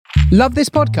Love this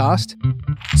podcast?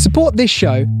 Support this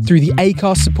show through the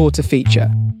Acast supporter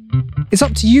feature. It's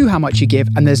up to you how much you give,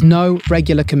 and there's no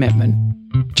regular commitment.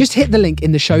 Just hit the link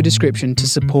in the show description to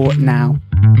support now.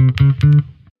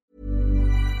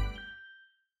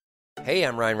 Hey,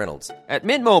 I'm Ryan Reynolds. At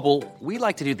Mint Mobile, we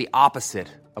like to do the opposite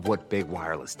of what Big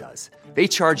Wireless does. They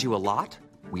charge you a lot,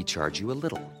 we charge you a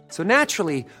little. So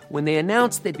naturally, when they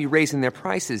announced they'd be raising their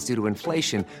prices due to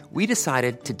inflation, we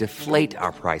decided to deflate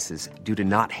our prices due to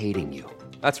not hating you.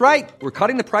 That's right. We're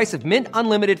cutting the price of Mint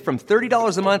Unlimited from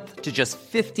 $30 a month to just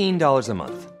 $15 a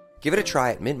month. Give it a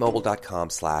try at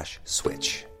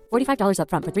mintmobile.com/switch. $45 up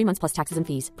front for 3 months plus taxes and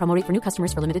fees. Promo rate for new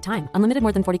customers for limited time. Unlimited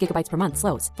more than 40 gigabytes per month.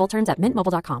 Slows full terms at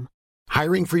mintmobile.com.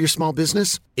 Hiring for your small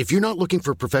business? If you're not looking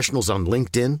for professionals on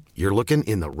LinkedIn, you're looking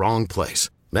in the wrong place.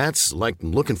 That's like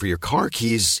looking for your car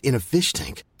keys in a fish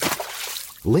tank.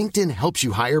 LinkedIn helps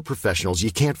you hire professionals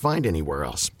you can't find anywhere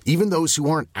else, even those who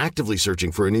aren't actively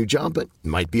searching for a new job but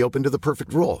might be open to the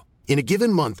perfect role. In a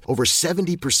given month, over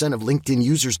 70% of LinkedIn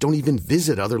users don't even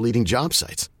visit other leading job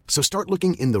sites. So start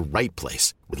looking in the right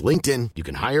place. With LinkedIn, you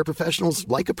can hire professionals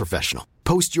like a professional.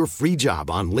 Post your free job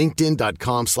on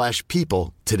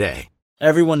linkedin.com/people today.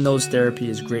 Everyone knows therapy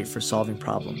is great for solving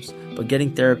problems, but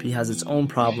getting therapy has its own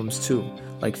problems too,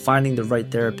 like finding the right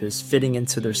therapist, fitting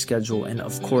into their schedule, and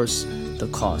of course, the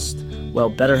cost. Well,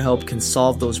 BetterHelp can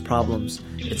solve those problems.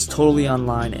 It's totally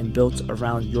online and built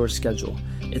around your schedule.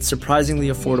 It's surprisingly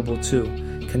affordable too.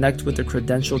 Connect with a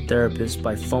credentialed therapist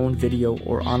by phone, video,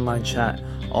 or online chat,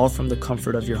 all from the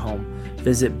comfort of your home.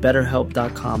 Visit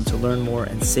BetterHelp.com to learn more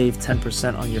and save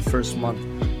 10% on your first month.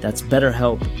 That's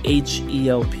BetterHelp,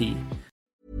 H-E-L-P.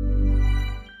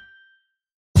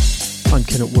 I'm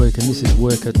Ken at Work, and this is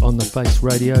Work It on the Face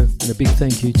Radio. And a big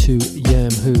thank you to Yam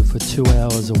Who for 2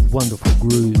 hours of wonderful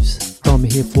grooves. I'm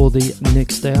here for the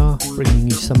next hour, bringing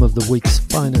you some of the week's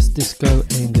finest disco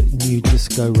and new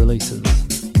disco releases.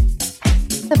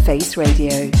 The Face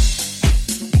Radio.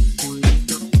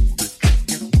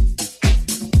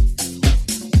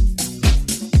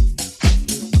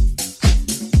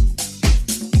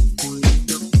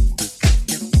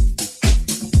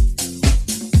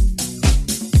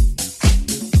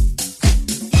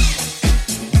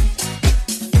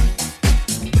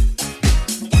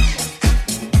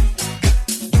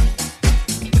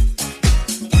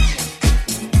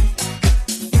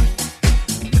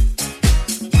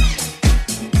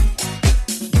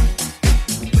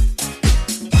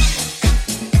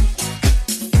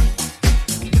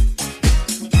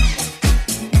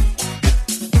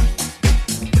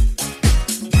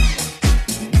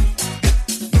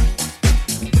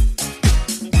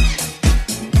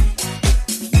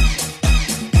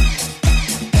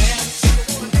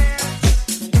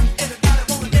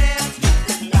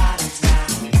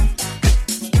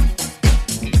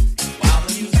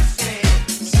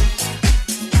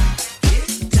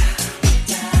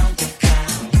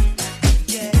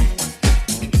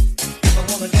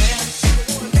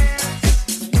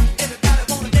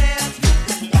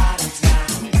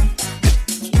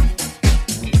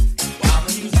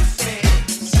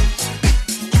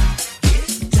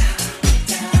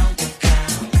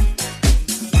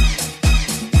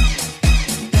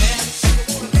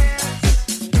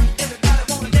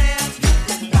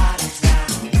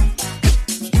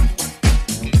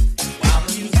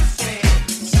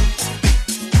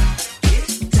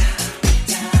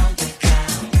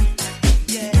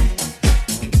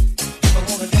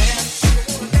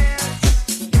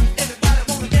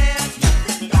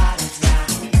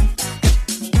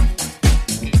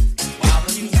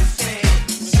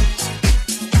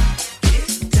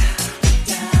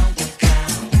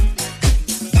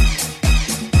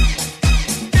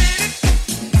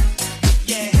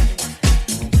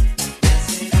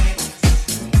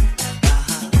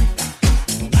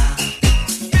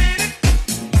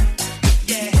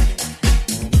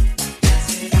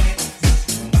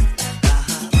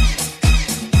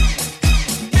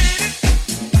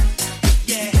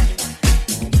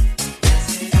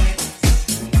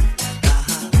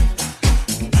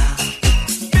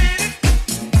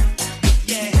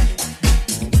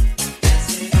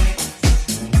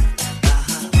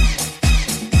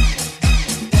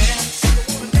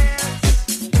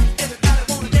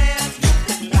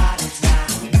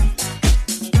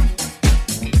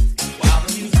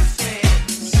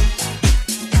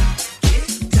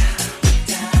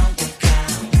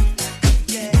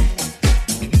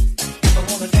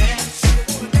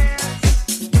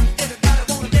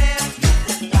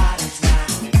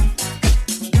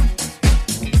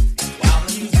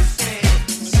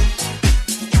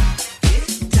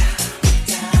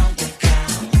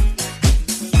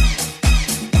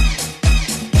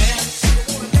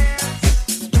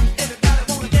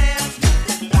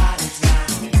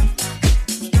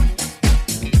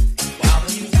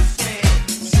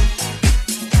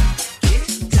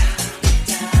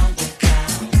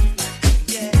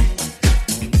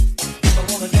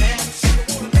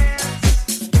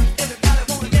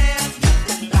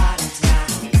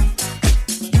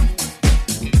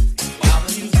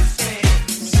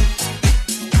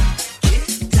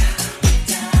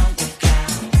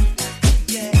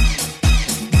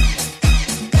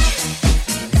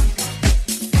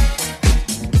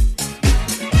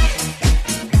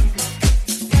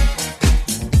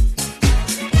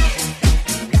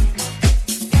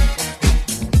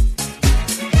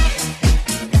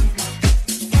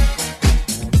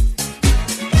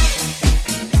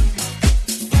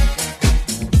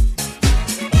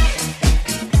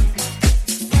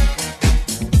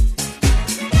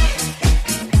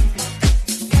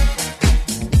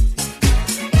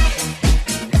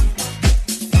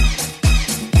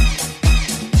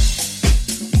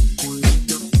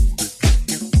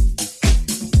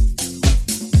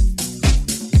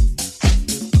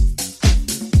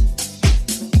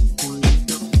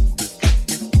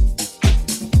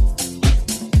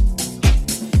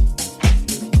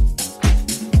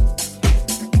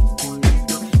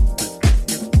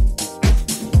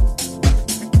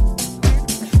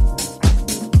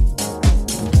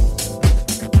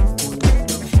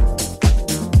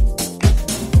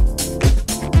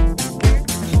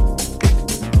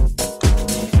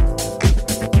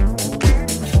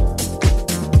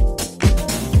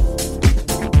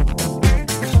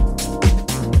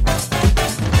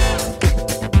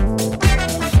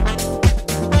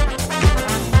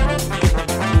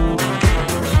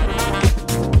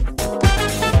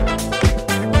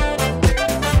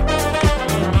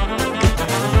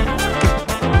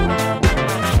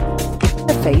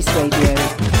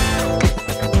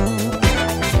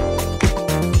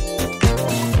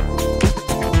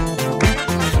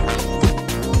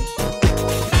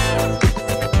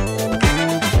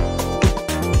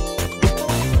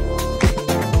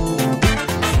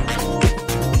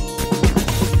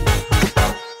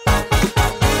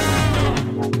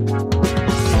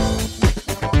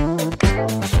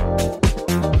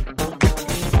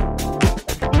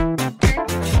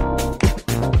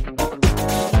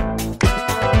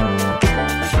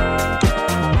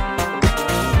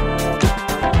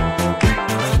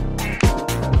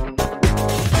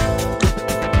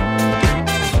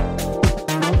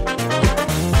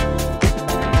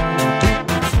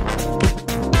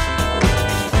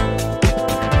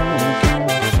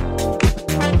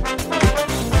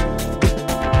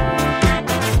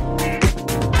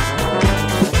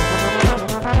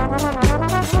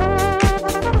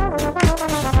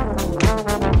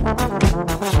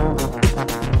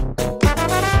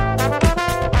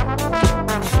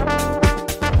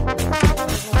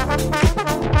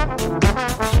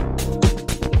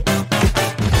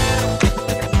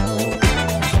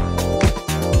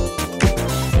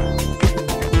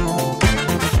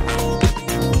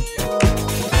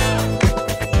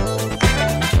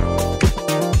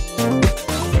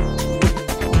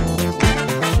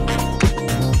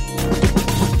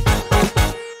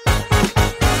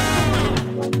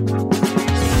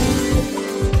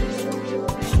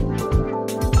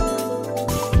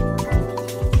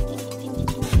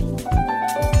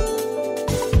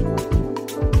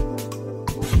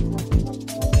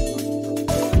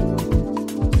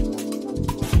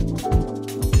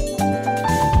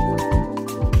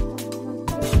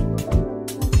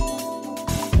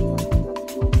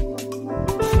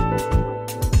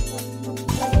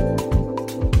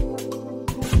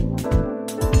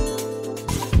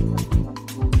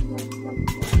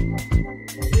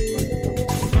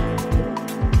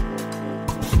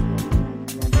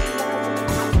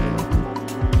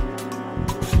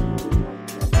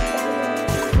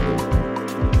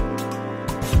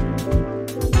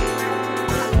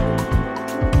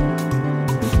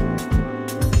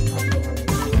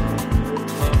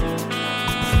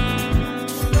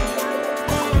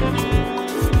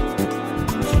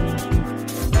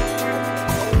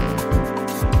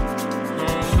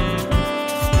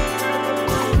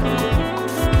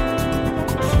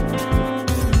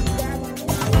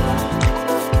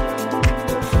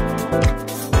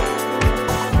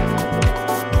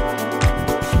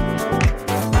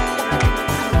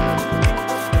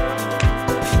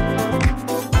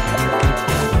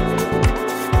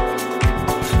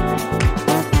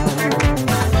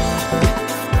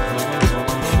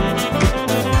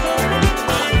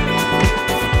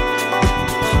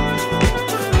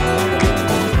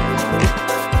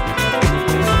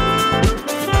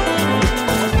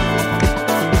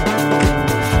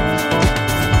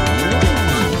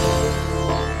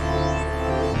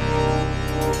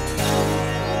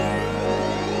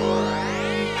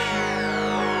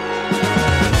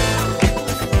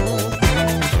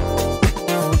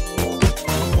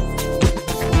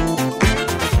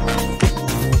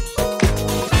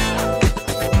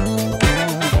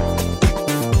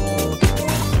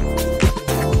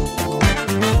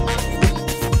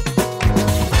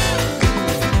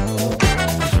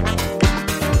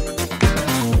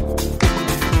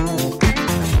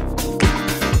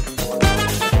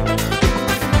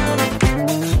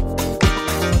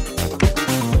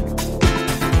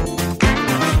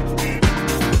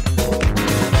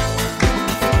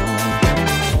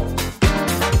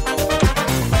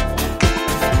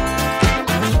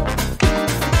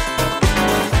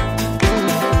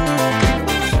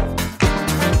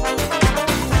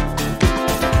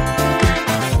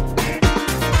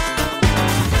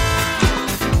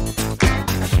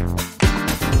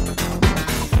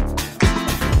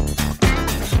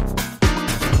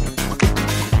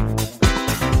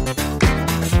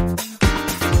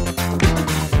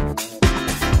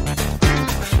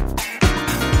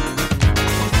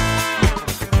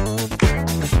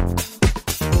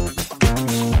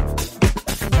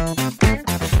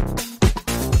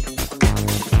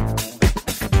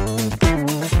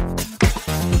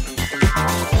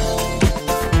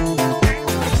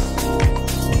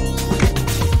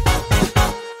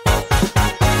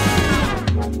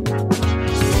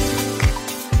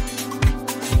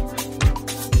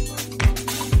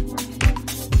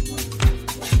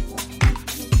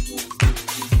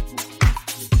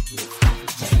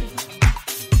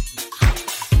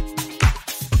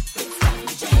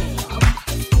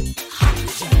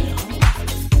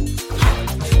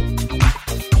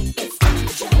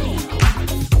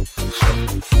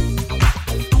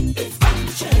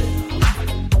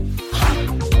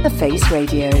 The Face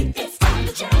Radio. It's time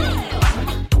to jam.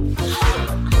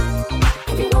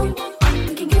 If you want,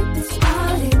 we can get this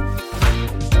started.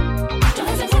 Don't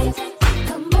hesitate,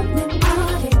 come on and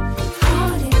party,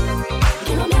 party.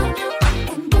 Get on down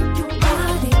and move your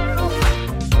body.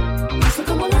 So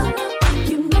come on now,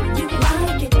 you know you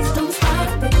like it, so don't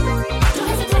stop it. Don't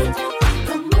hesitate,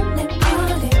 come on and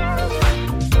party.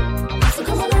 So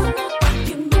come on now,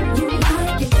 you know you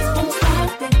like it, so don't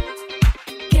stop it.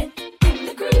 Get in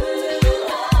the groove.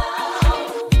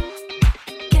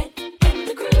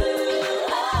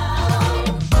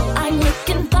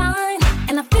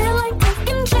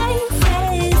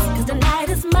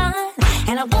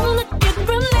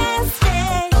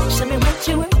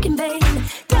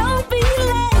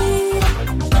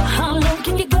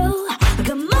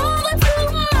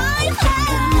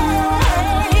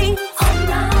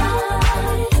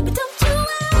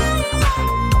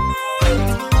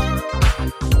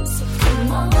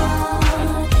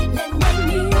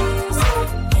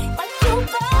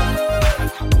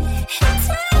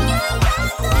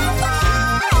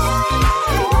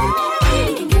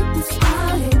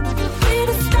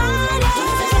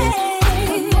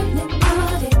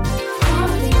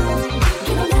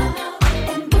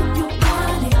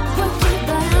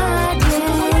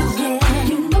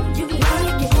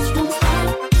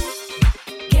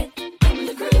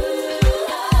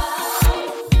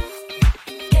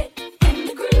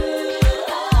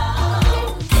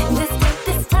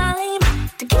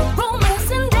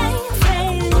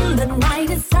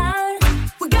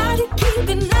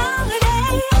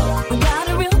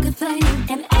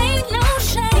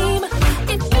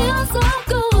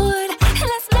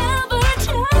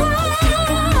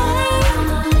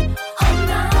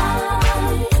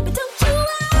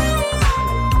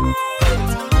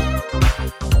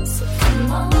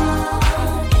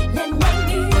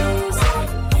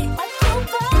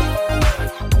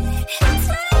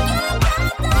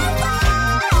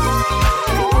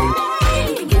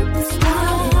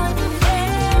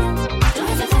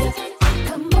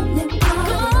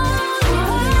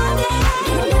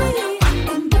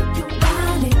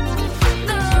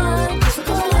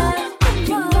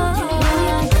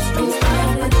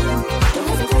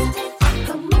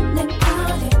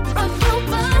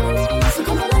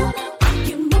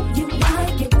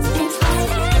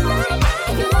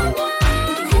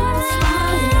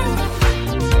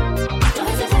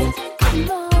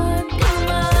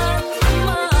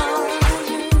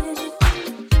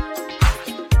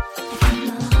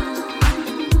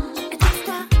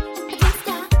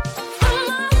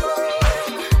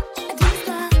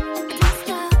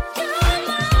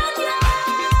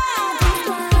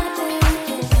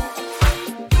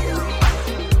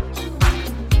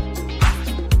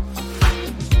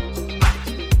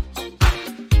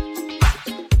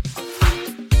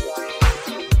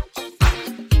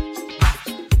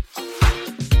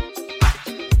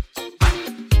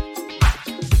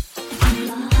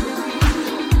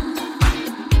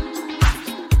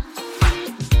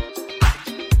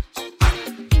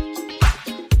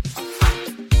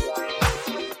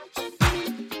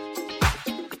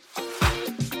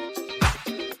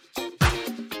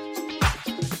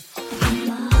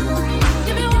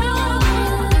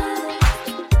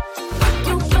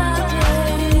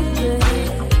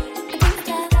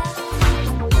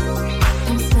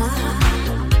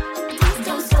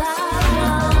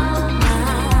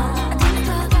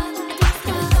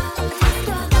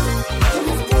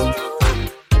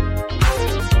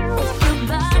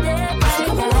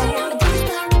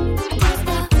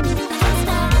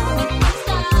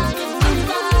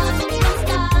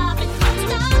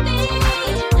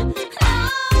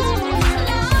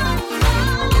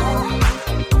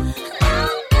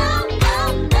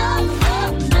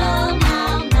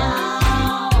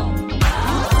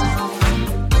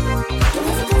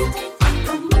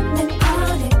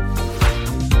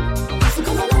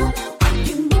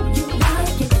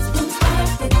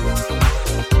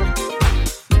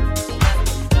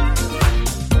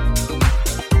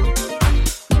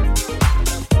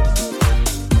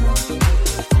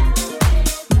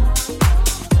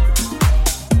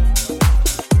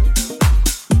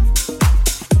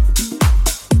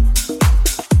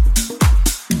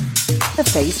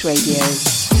 Face Radio.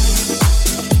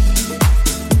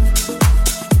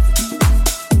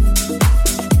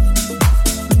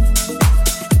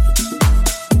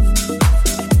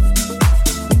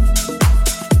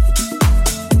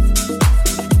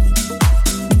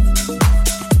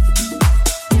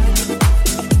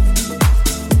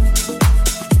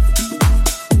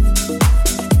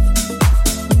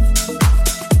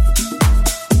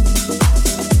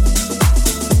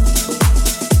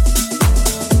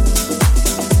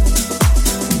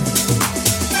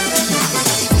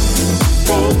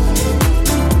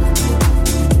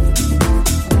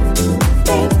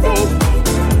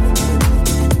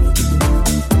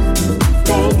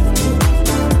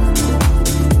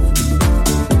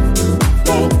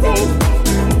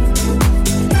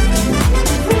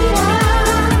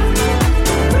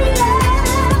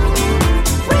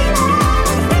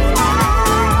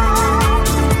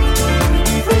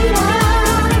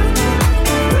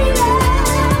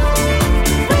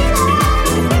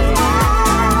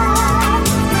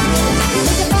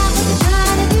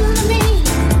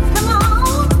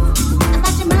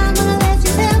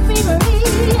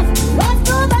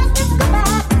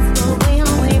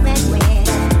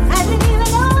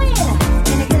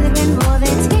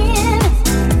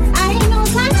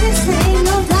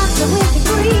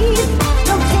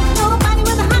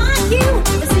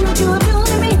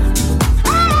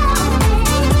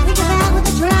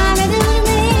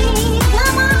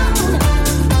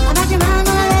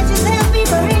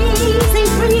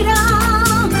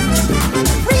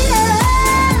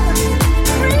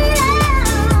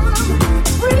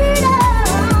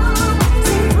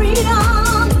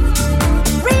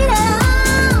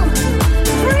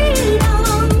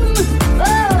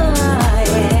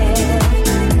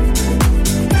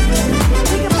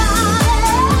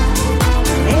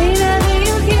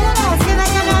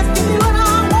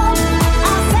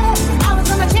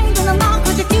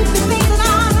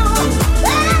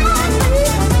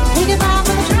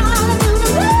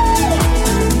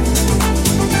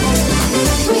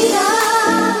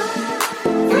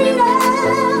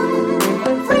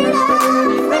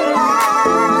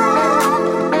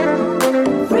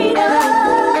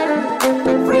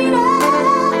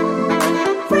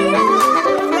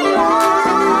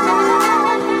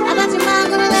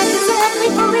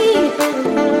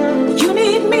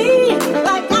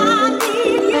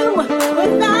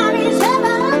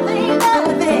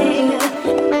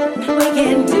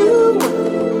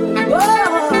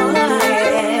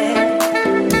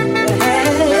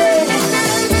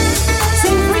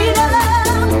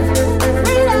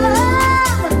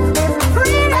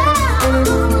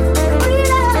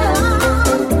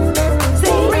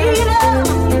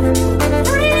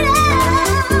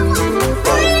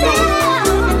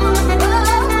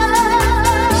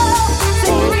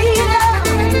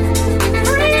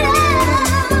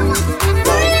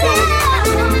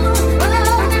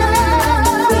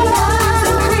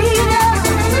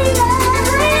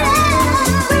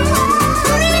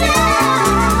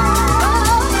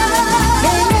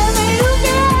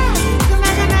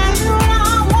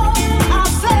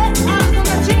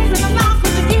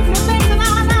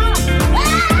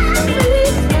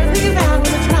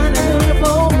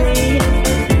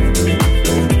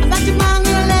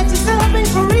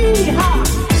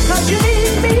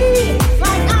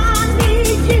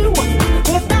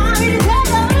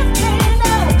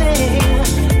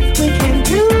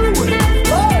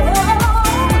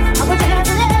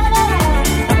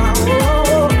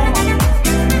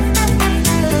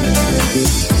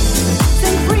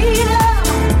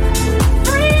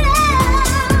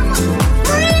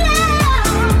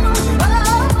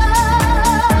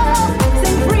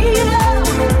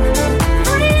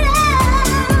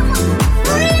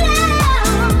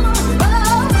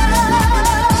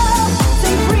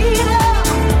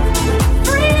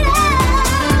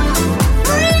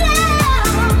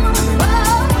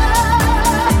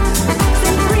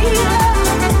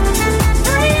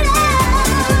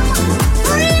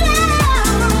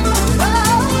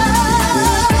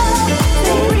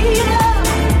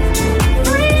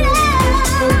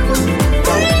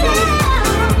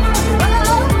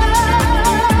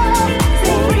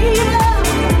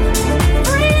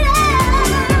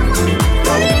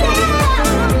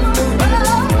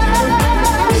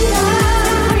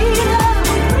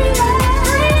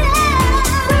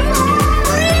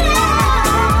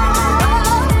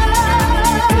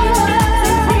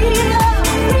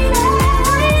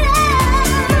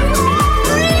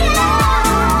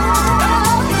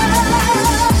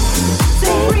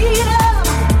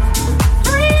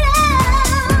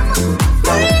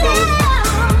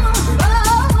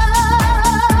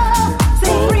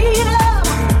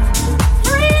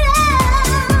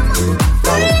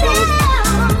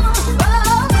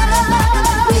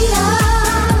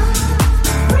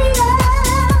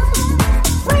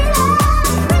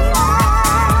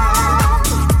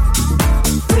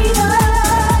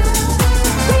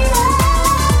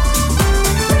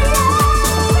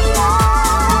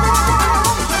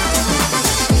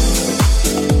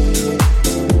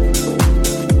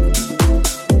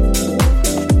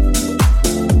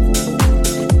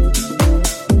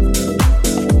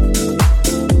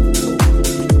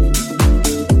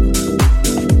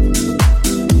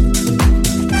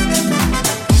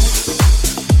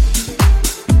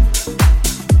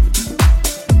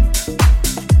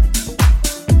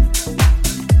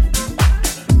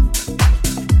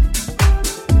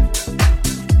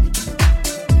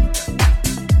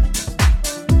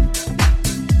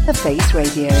 Face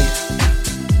Radio.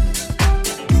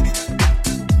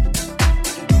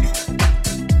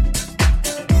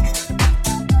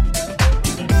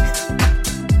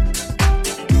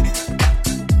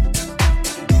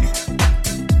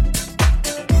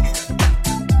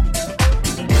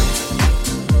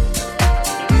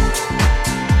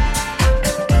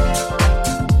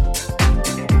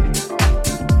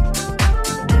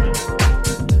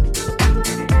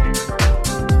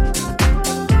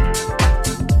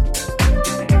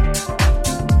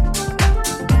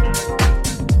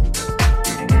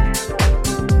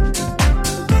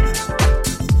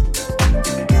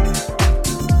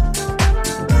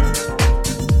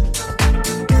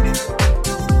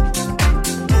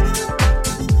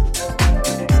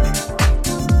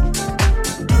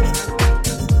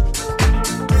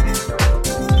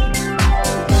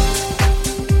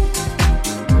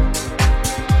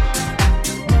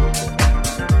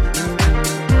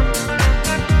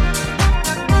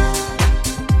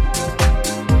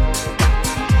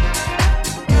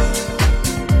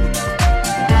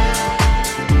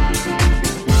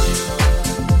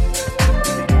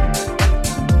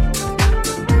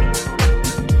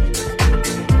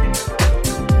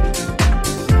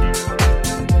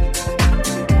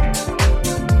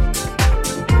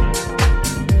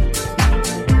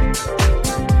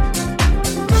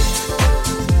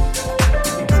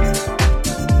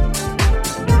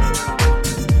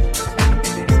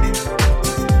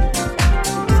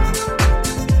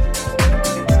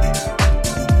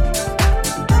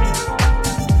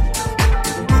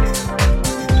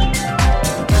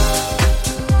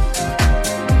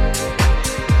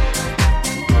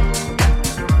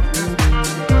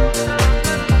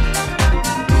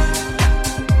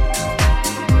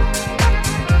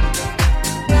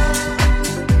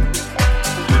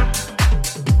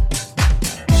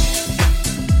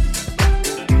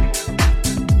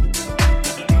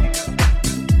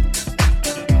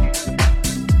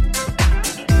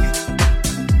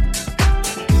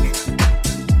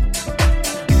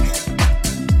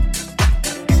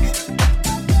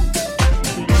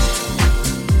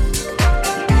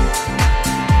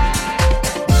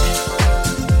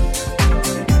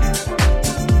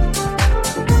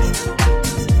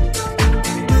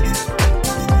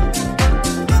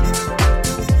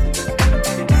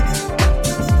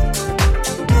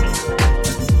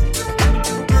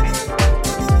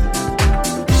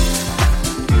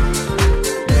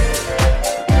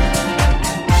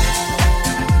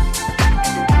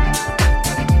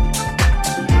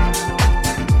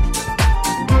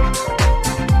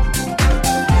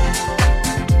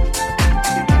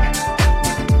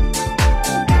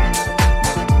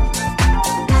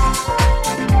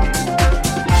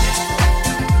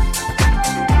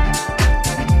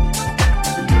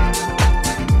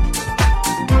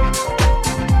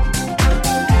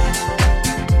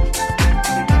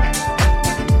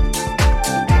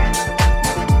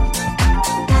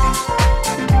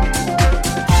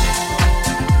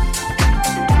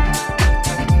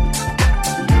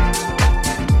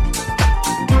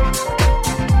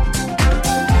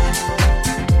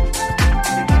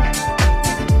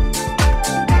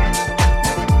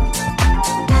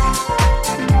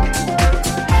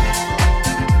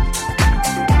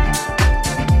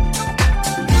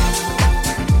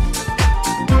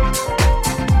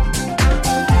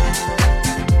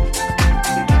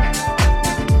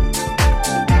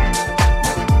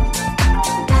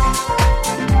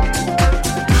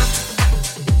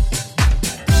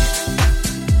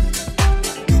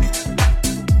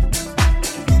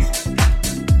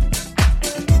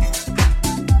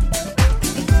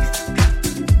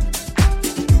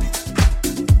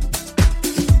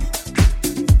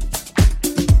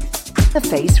 The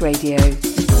Face Radio.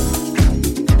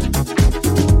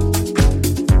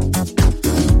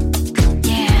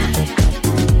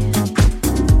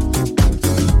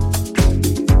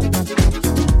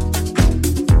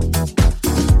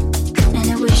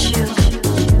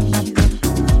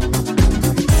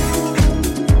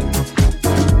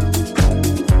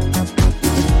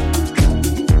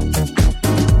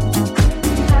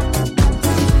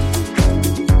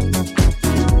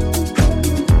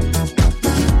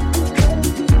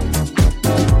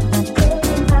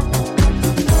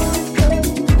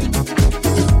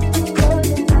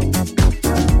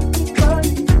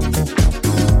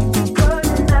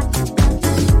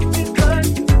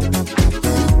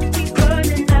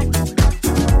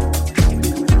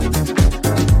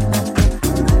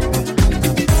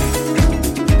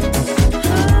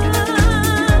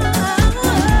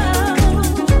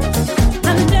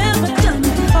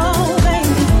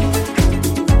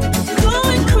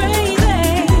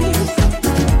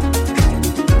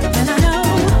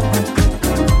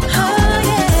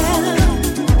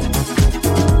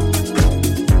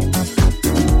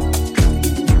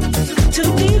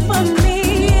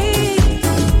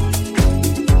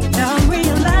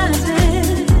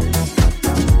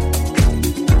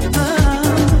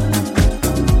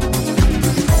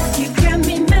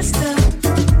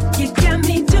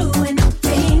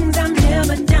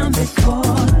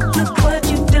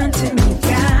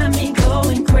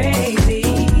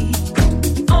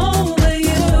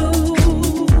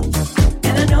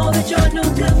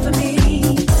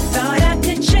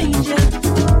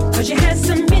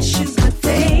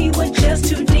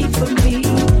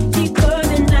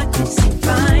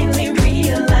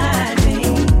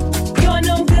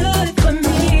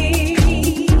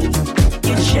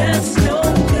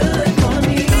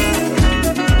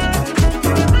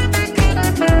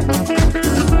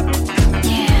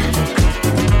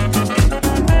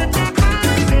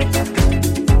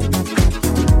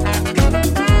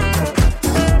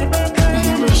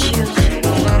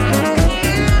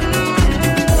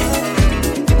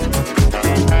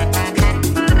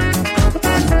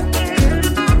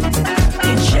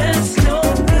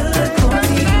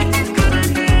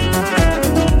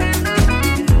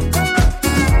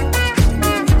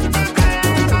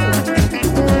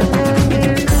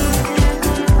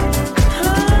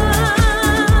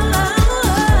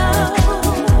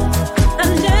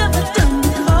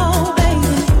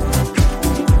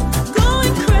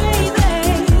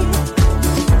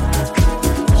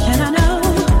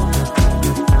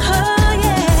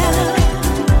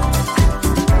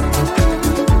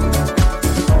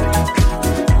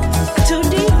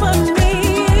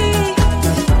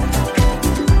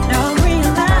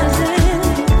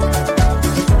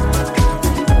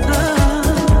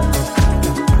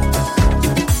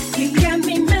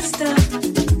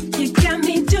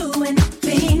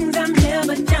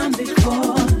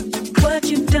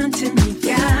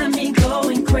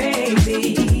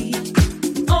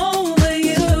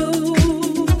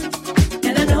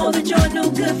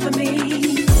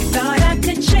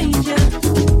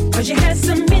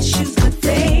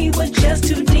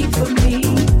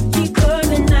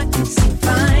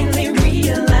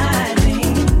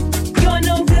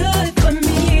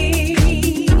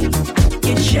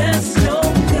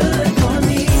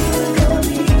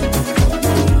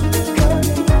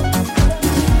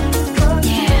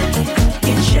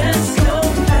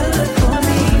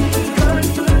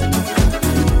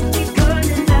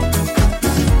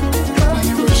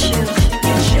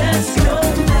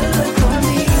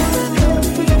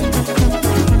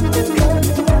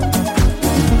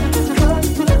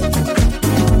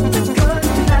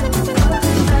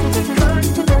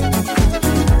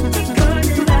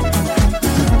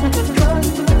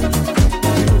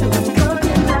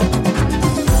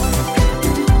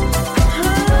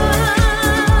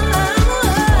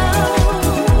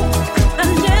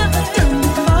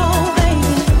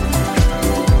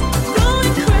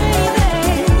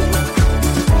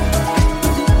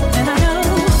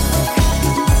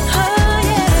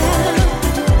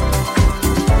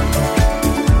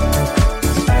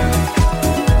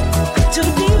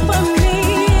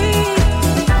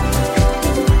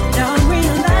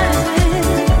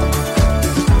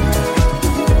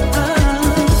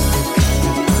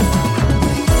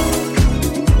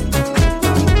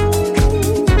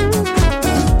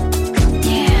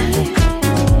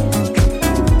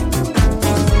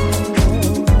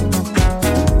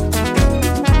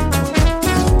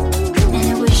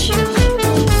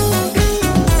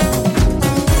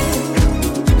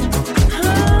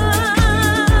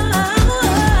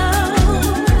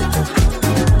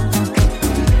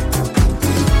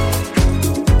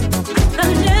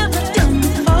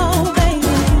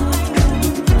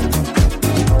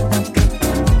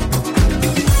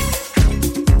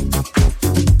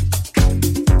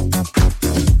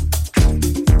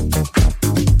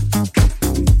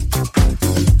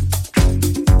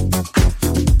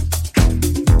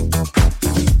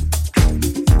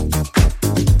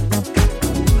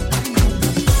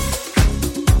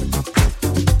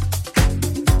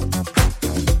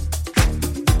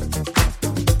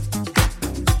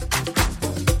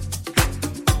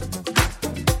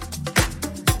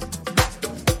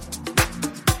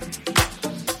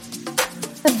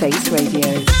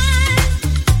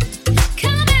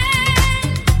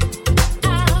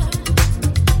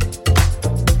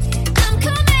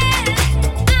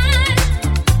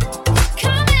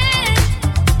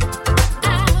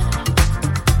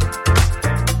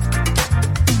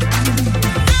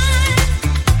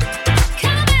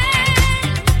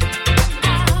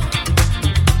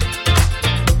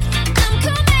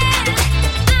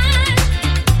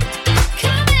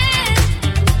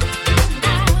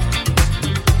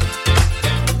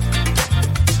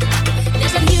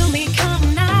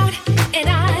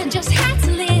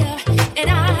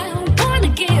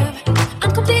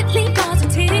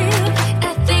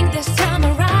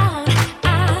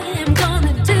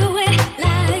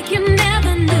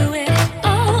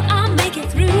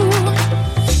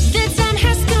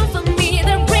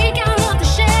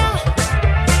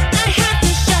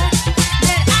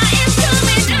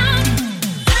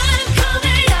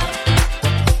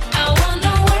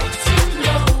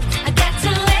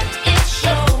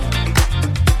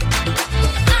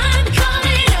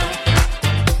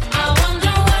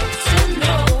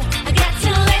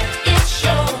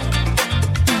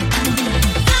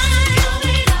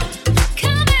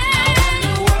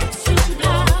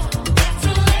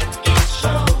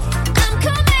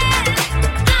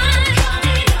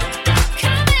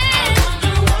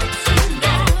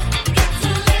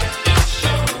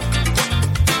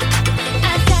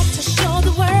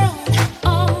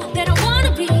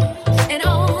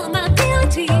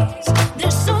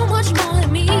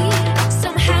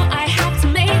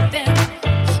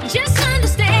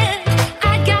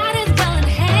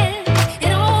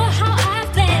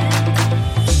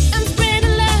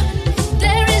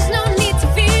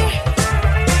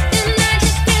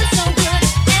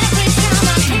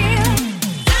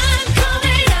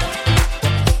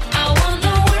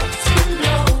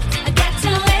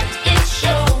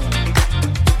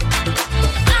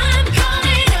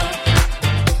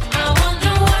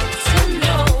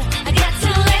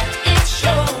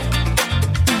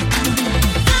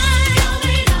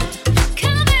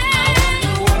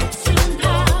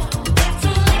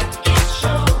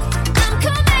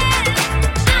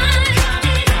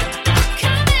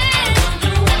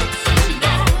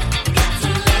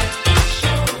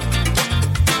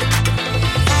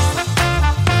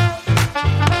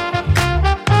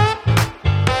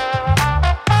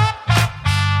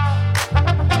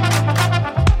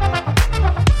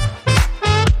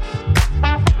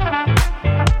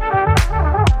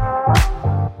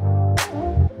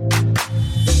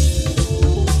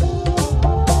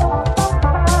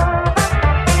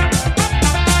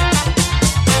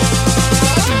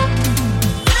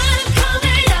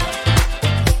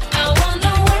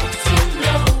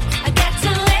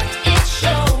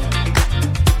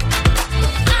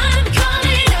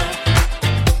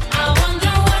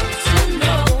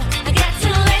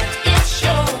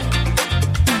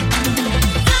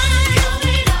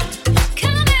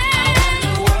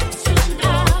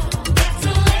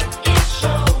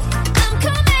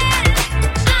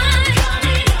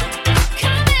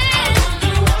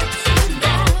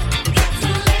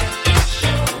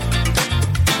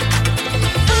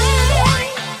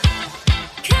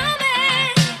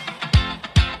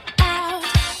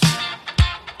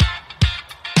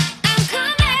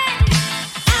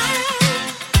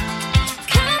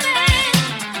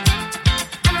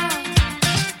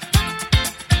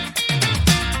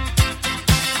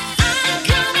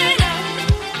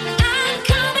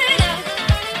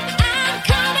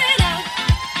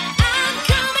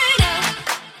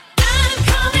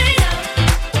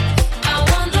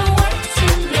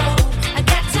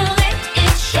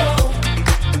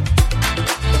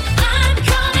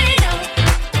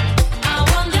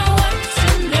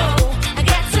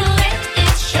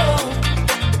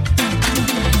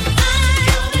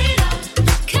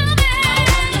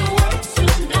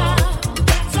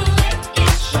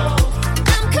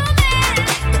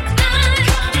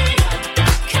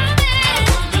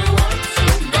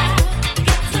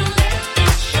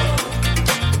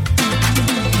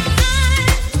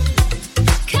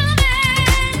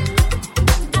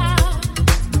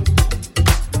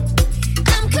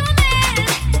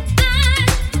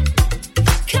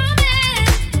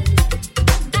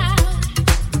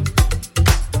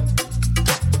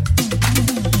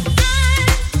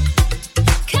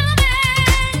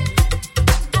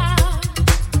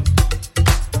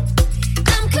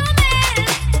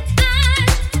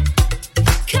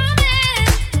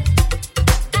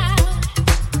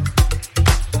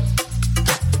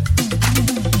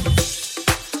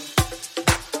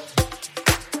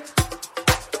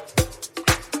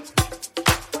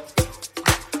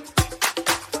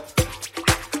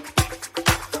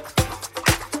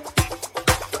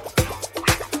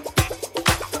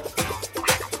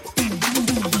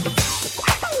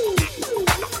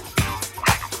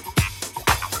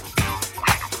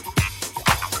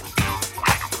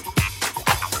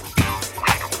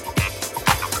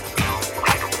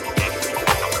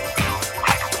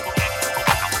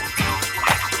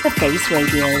 Face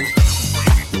Radio.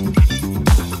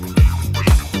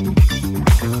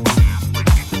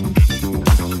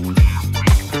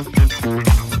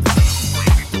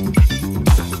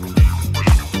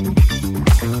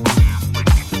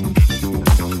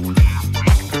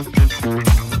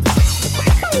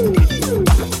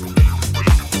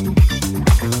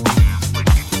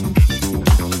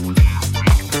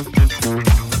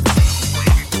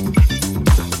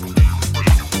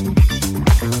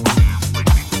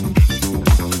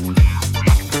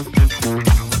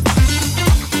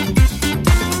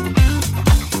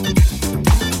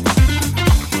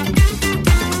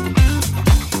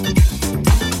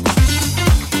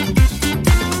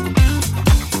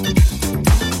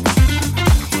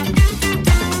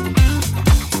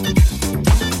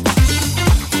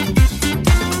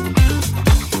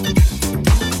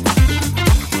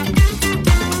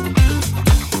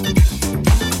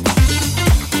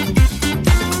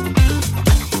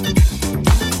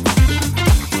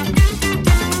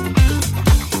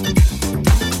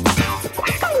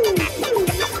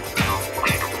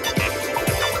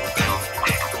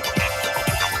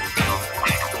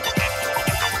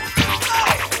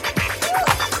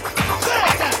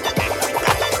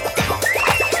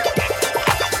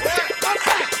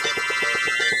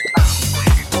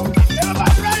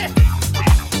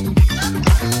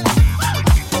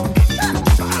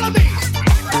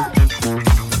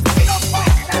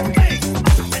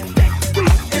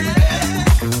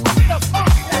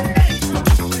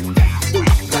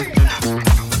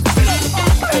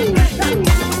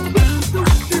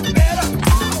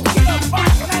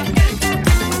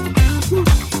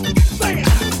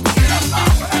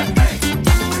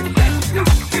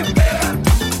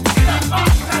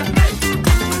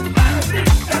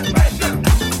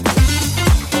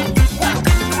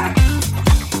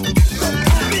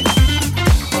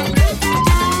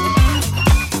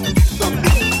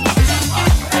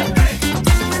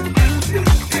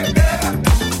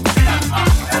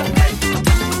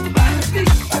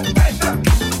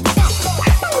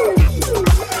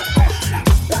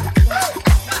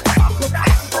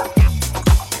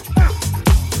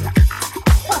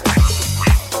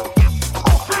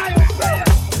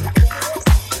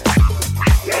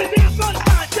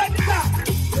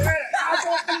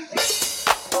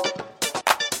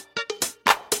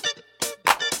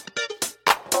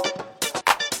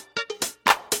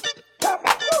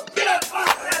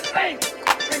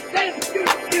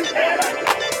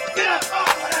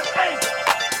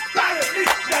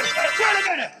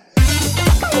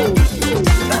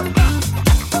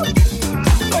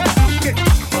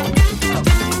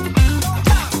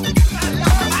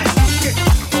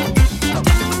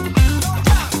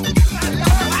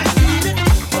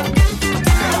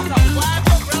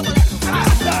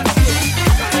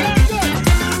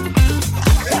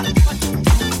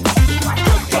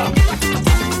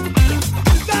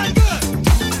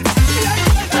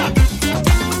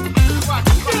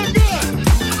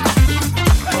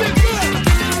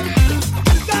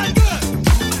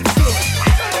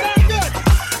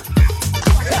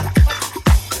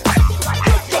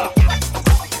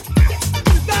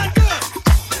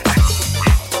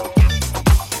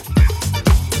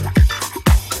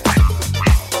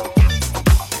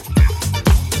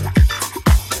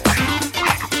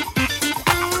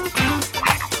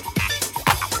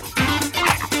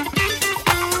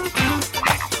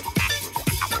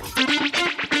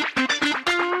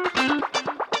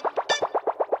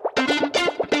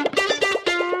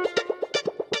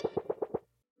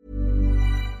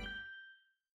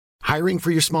 Hiring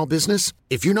for your small business?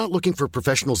 If you're not looking for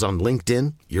professionals on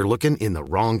LinkedIn, you're looking in the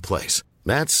wrong place.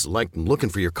 That's like looking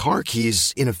for your car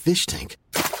keys in a fish tank.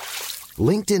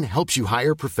 LinkedIn helps you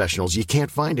hire professionals you can't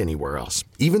find anywhere else,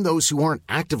 even those who aren't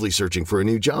actively searching for a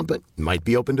new job but might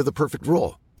be open to the perfect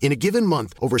role. In a given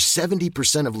month, over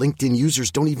 70% of LinkedIn users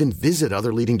don't even visit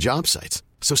other leading job sites.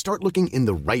 So start looking in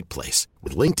the right place.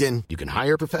 With LinkedIn, you can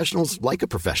hire professionals like a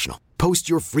professional. Post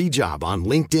your free job on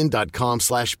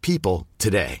linkedin.com/people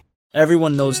today.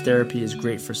 Everyone knows therapy is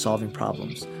great for solving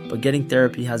problems, but getting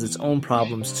therapy has its own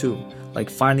problems too, like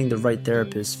finding the right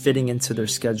therapist, fitting into their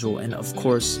schedule, and of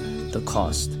course, the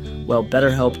cost. Well,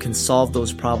 BetterHelp can solve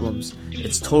those problems.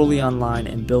 It's totally online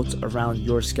and built around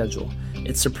your schedule.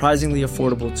 It's surprisingly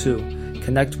affordable too.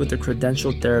 Connect with a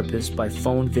credentialed therapist by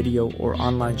phone, video, or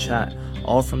online chat,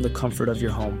 all from the comfort of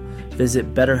your home.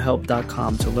 Visit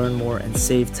BetterHelp.com to learn more and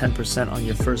save 10% on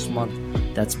your first month.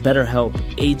 That's BetterHelp,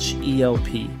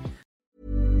 H-E-L-P.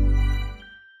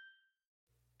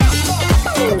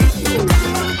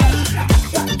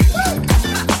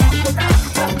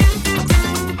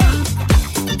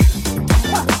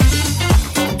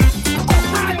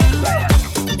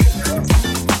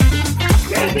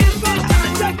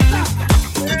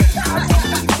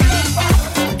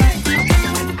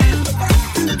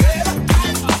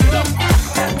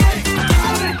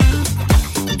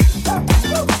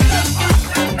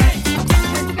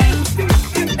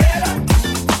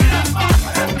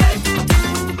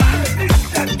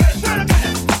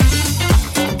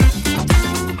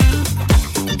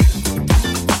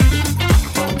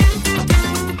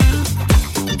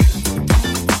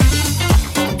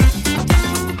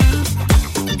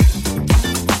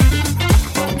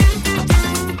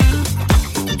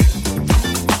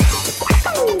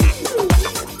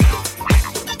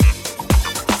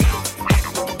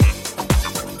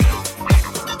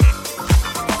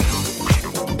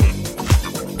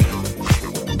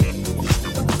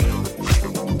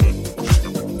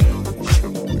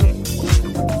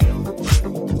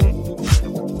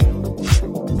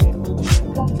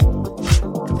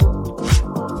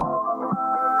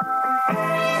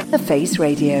 Face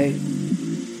Radio.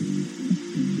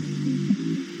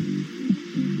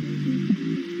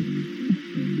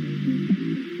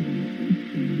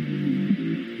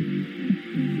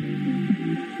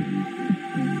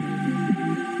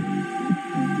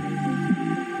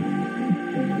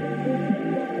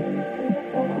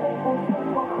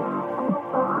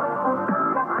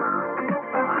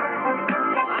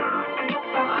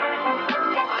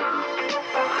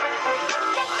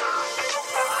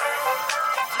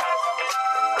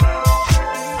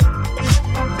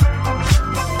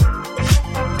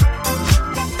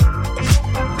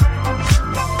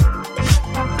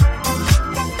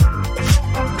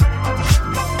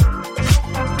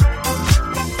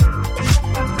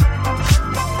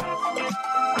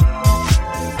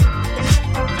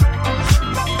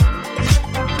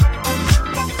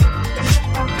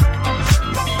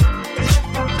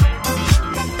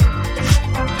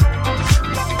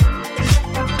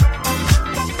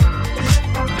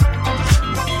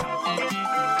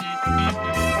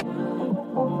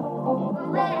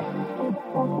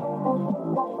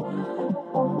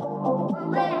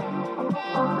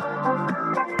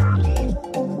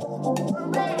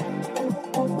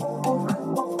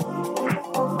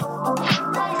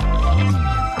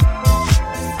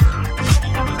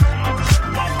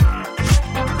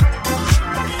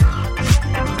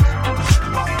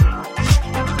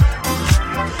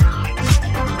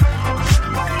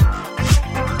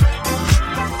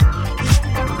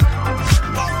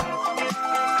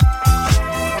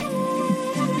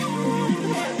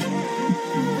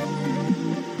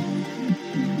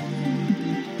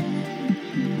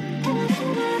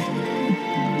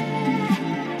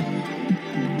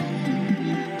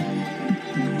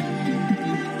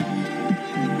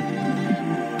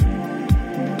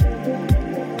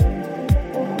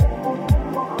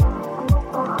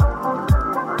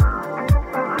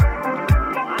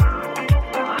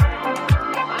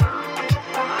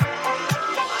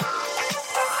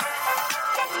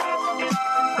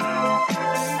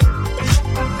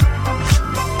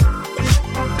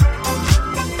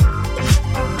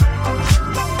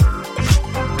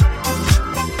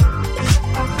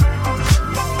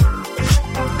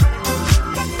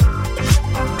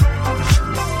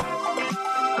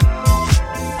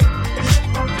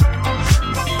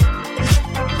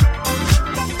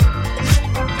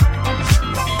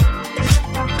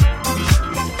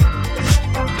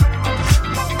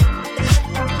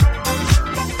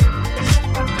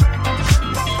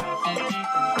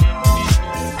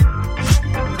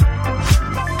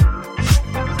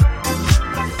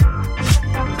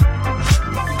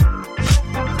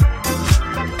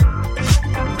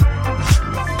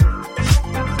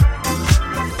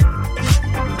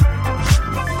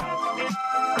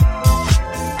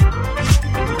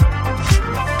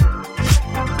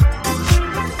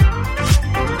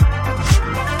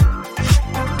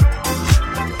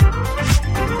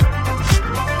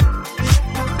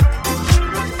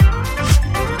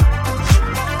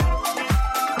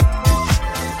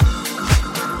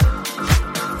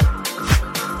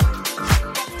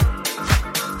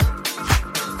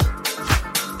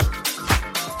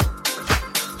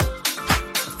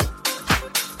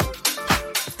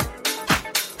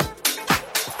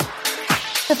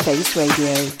 Face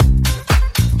Radio.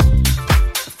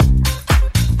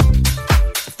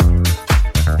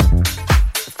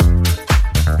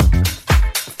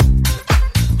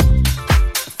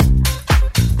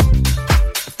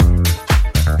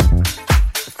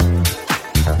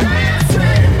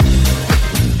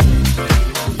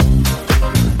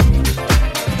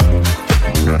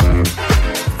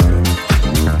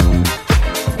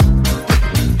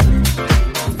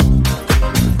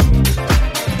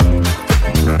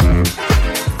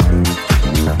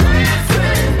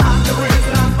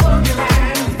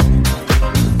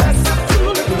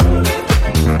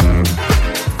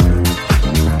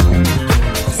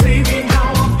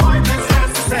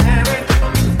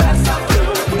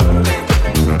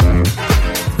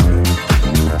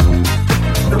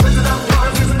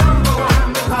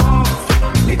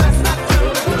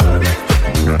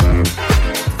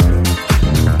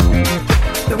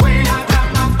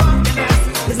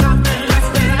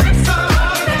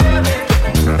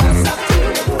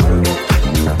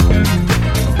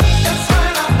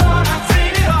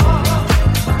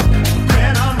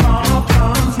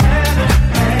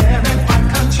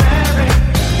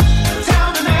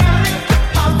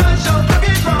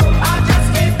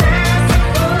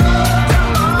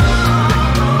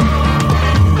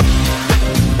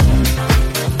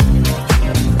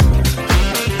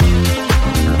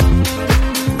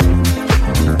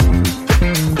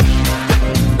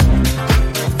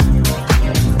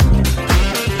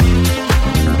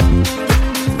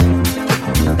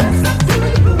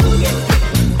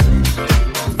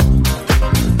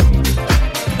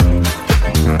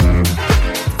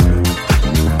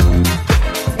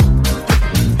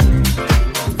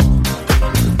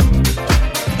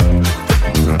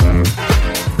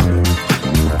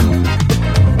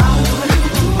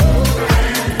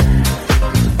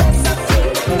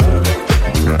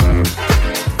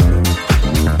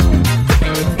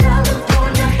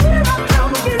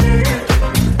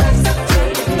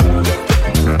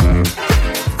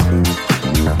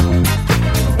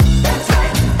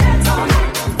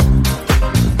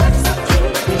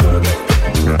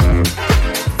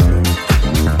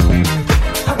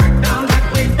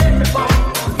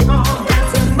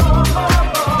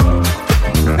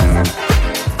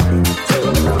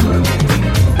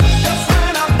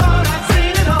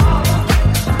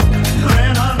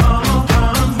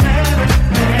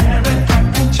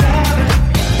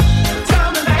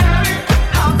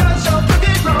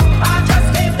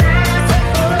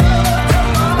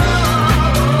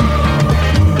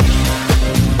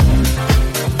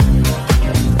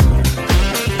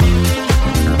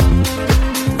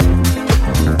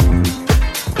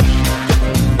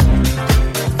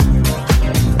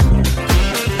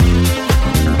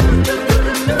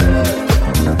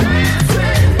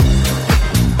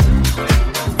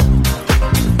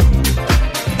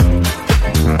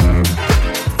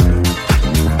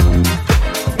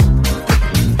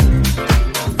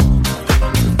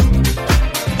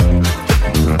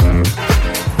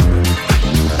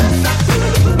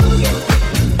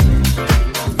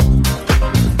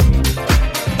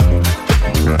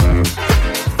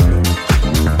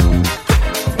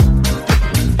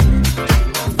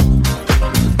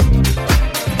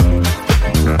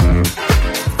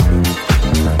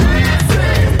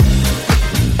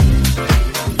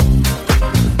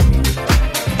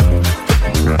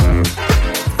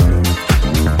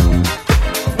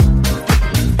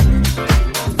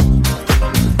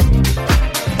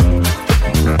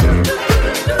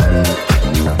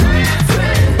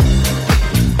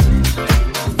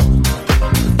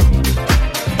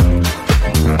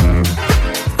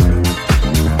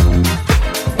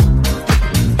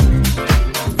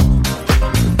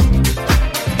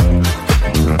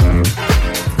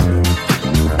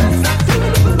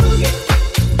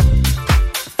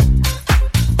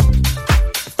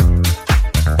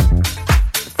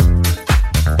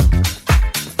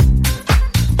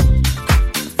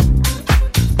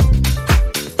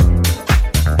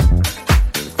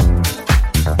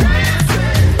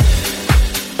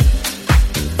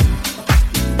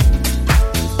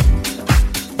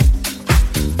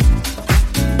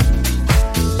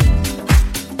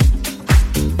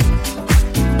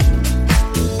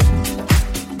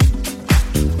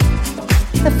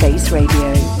 Face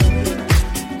Radio.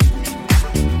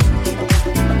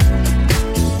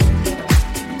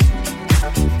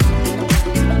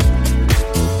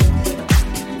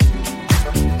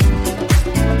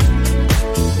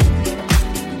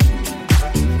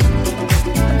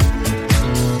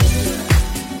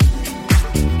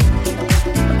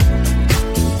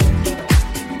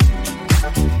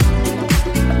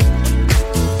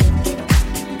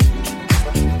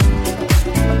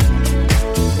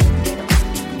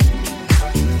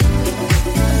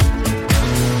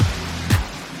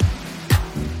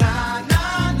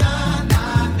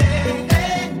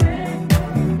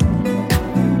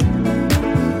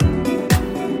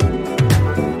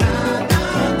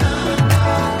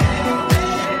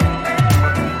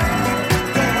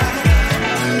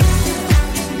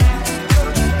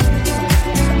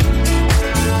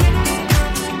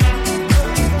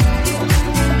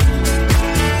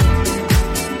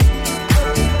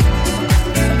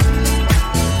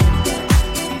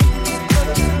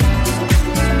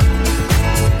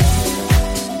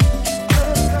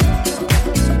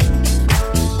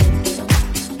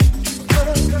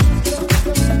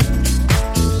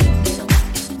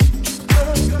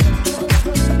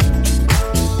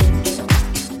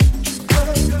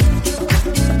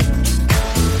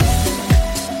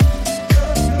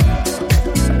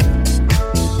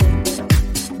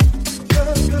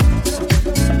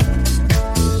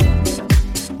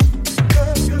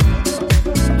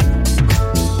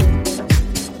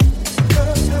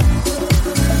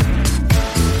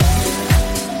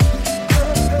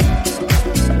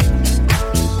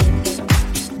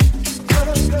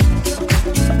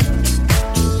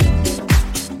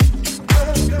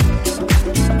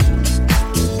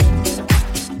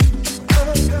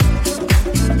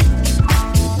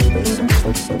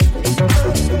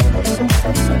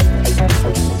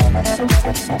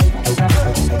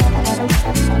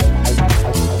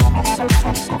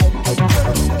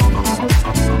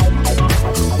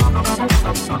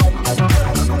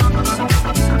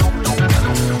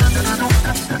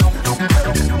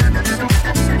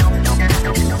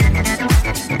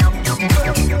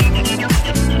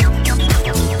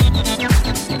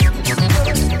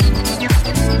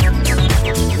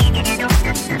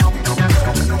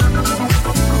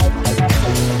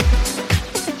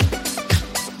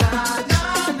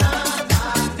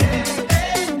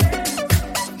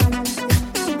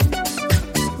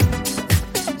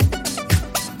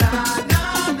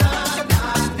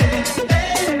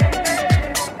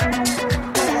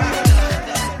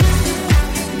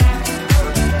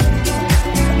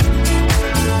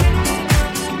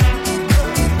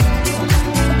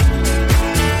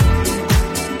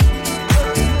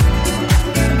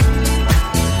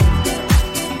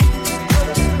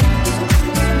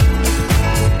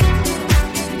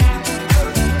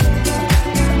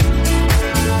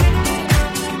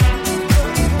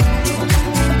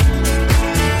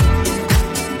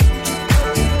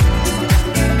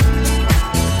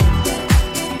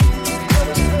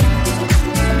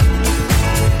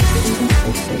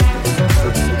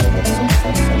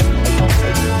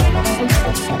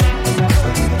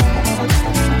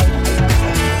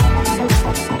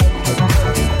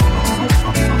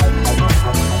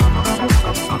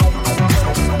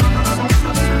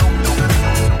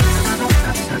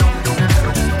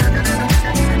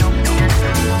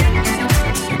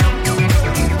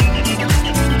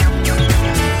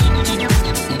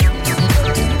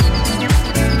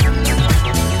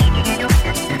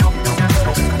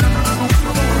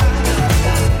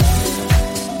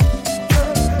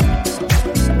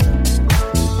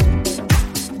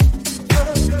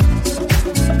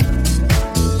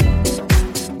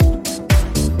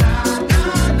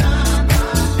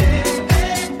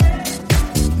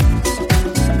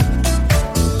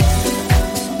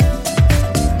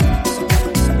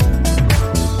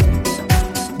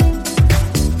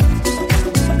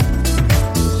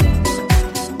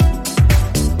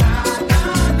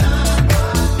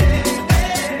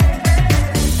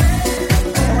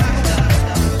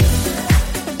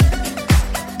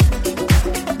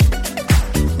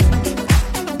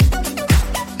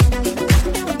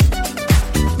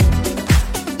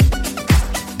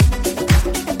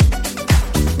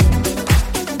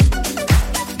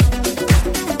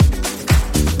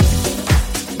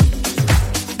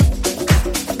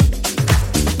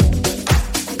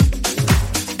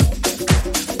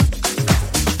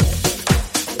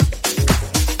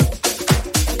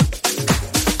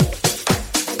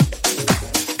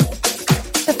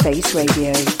 Face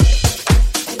Radio.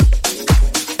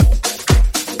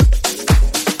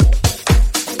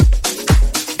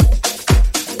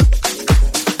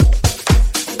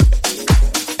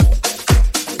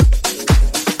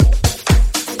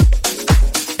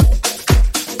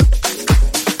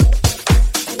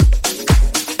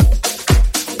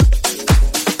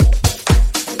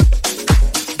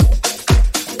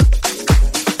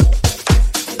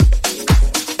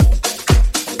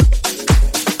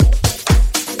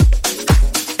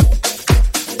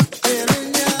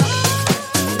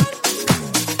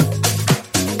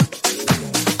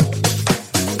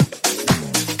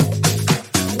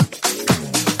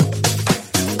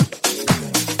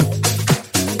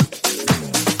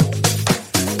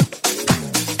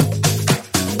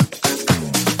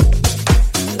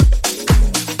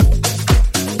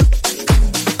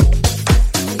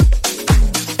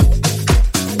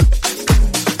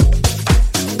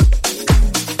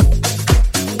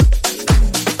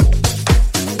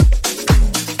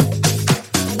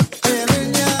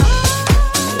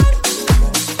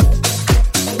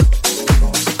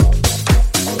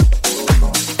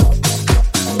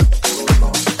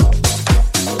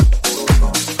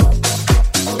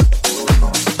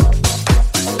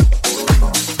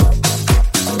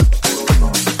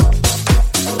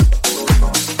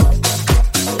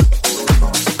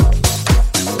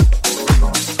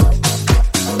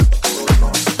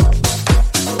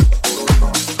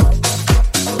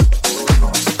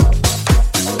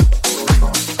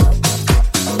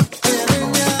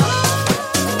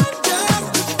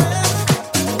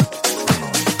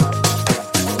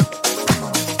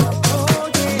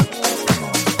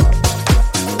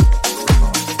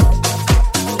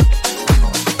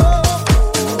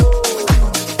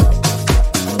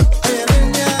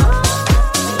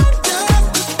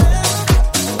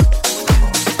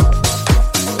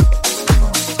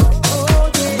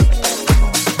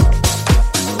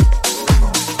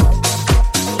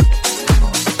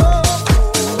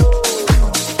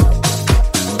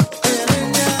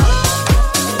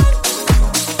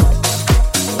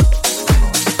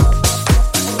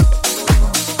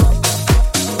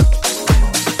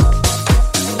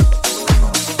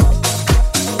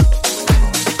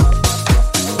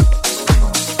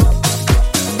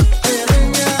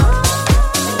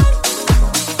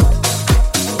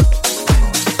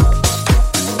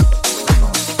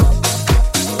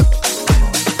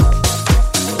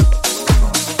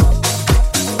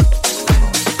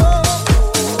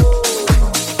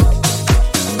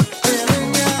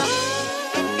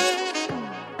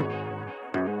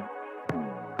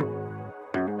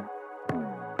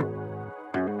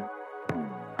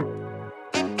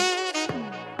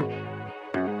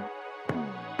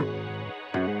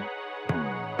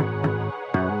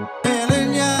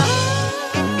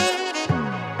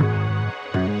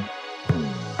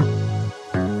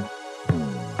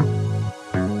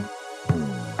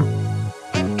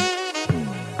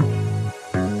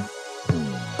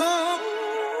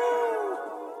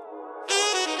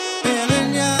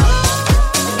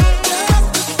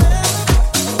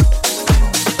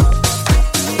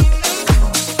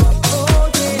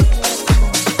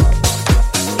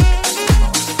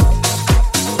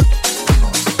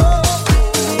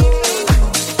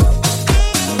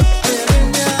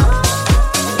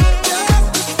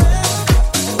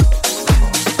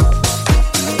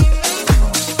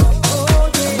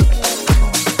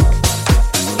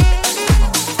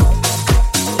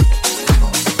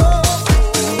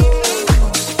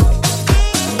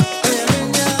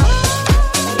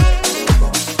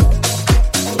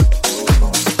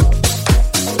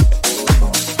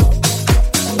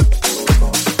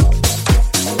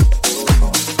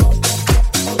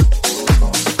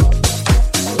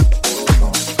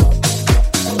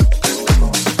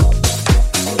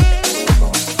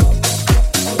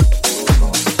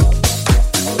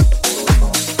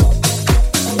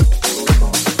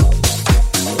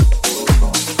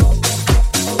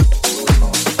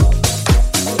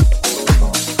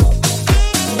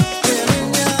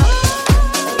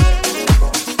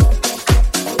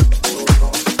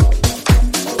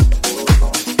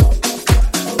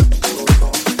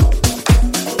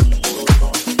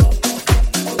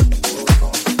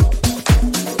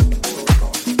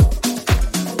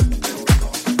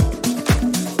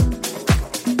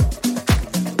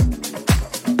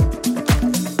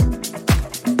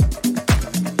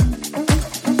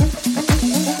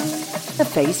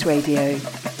 Face Radio.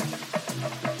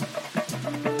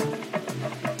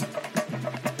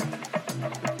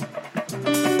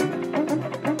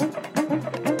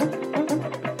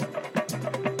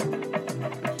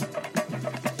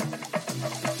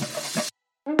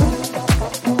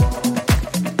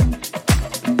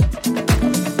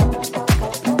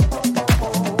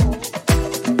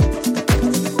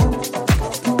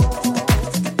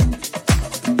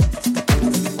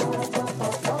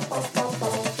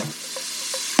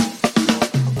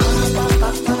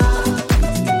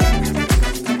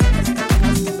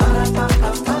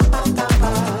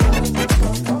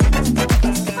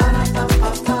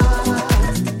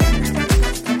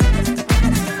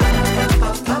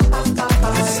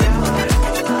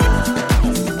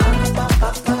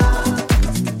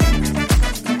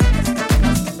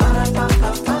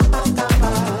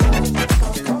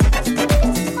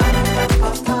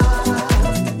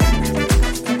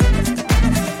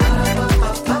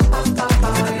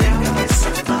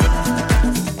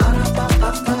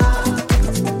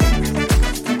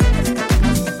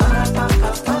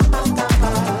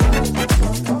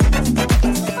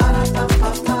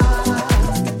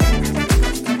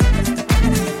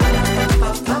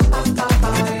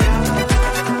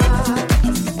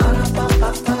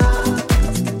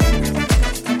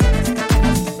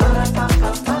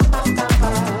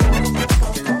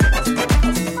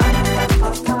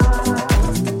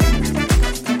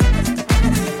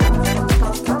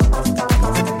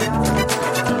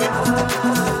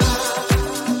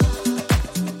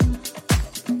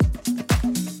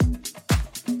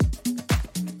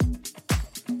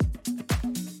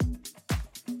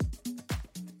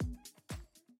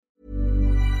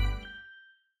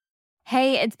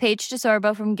 Hey, it's Paige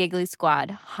DeSorbo from Giggly Squad.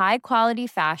 High quality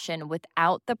fashion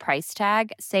without the price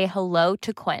tag. Say hello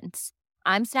to Quince.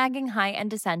 I'm snagging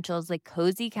high-end essentials like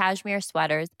cozy cashmere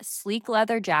sweaters, sleek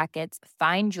leather jackets,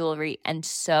 fine jewelry, and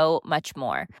so much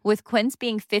more. With Quince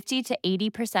being 50 to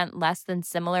 80% less than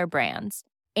similar brands.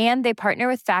 And they partner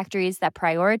with factories that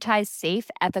prioritize safe,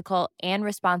 ethical, and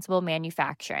responsible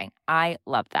manufacturing. I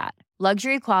love that.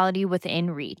 Luxury quality within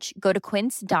reach. Go to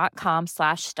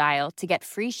quince.com/style to get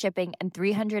free shipping and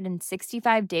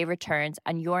 365-day returns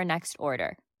on your next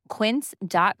order.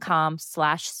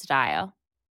 Quince.com/style.